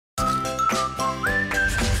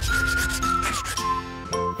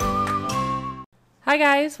Hi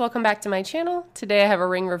guys, welcome back to my channel. Today I have a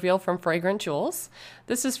ring reveal from Fragrant Jewels.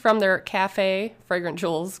 This is from their Café Fragrant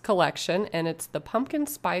Jewels collection, and it's the Pumpkin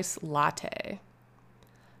Spice Latte.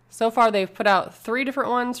 So far they've put out 3 different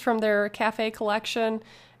ones from their Café collection,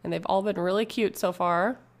 and they've all been really cute so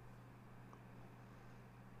far.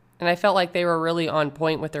 And I felt like they were really on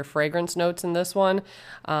point with their fragrance notes in this one.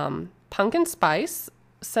 Pumpkin spice,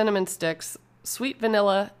 cinnamon sticks, sweet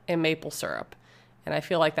vanilla, and maple syrup. And I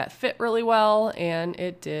feel like that fit really well, and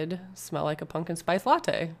it did smell like a pumpkin spice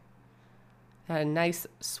latte. It had a nice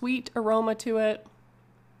sweet aroma to it.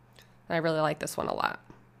 I really like this one a lot.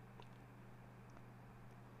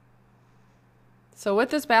 So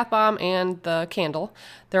with this bath bomb and the candle,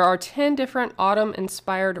 there are 10 different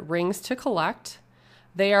autumn-inspired rings to collect.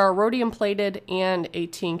 They are rhodium plated and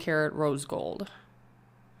 18 karat rose gold.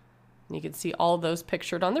 And you can see all of those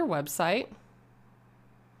pictured on their website.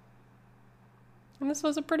 And this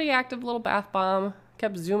was a pretty active little bath bomb.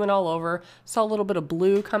 Kept zooming all over. Saw a little bit of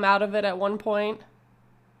blue come out of it at one point.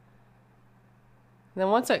 And then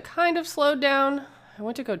once it kind of slowed down, I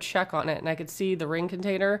went to go check on it and I could see the ring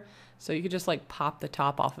container. So you could just like pop the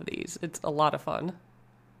top off of these. It's a lot of fun.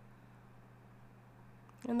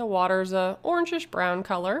 And the water's a orangish brown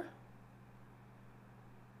color.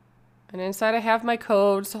 And inside I have my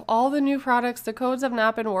codes. So all the new products, the codes have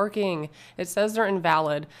not been working. It says they're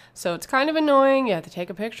invalid. So it's kind of annoying. You have to take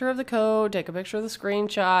a picture of the code, take a picture of the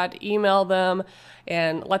screenshot, email them,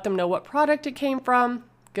 and let them know what product it came from.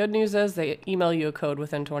 Good news is they email you a code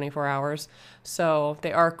within 24 hours. So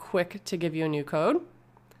they are quick to give you a new code.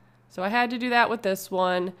 So I had to do that with this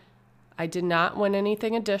one. I did not win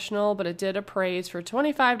anything additional, but it did appraise for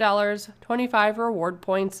 $25, 25 reward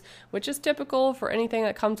points, which is typical for anything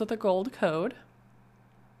that comes with a gold code.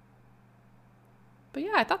 But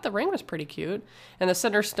yeah, I thought the ring was pretty cute. And the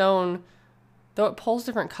center stone, though it pulls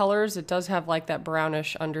different colors, it does have like that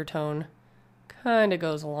brownish undertone. Kind of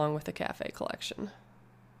goes along with the Café collection.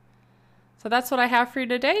 So that's what I have for you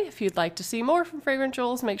today. If you'd like to see more from Fragrant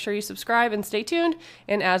Jewels, make sure you subscribe and stay tuned.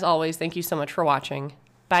 And as always, thank you so much for watching.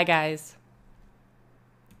 Bye, guys.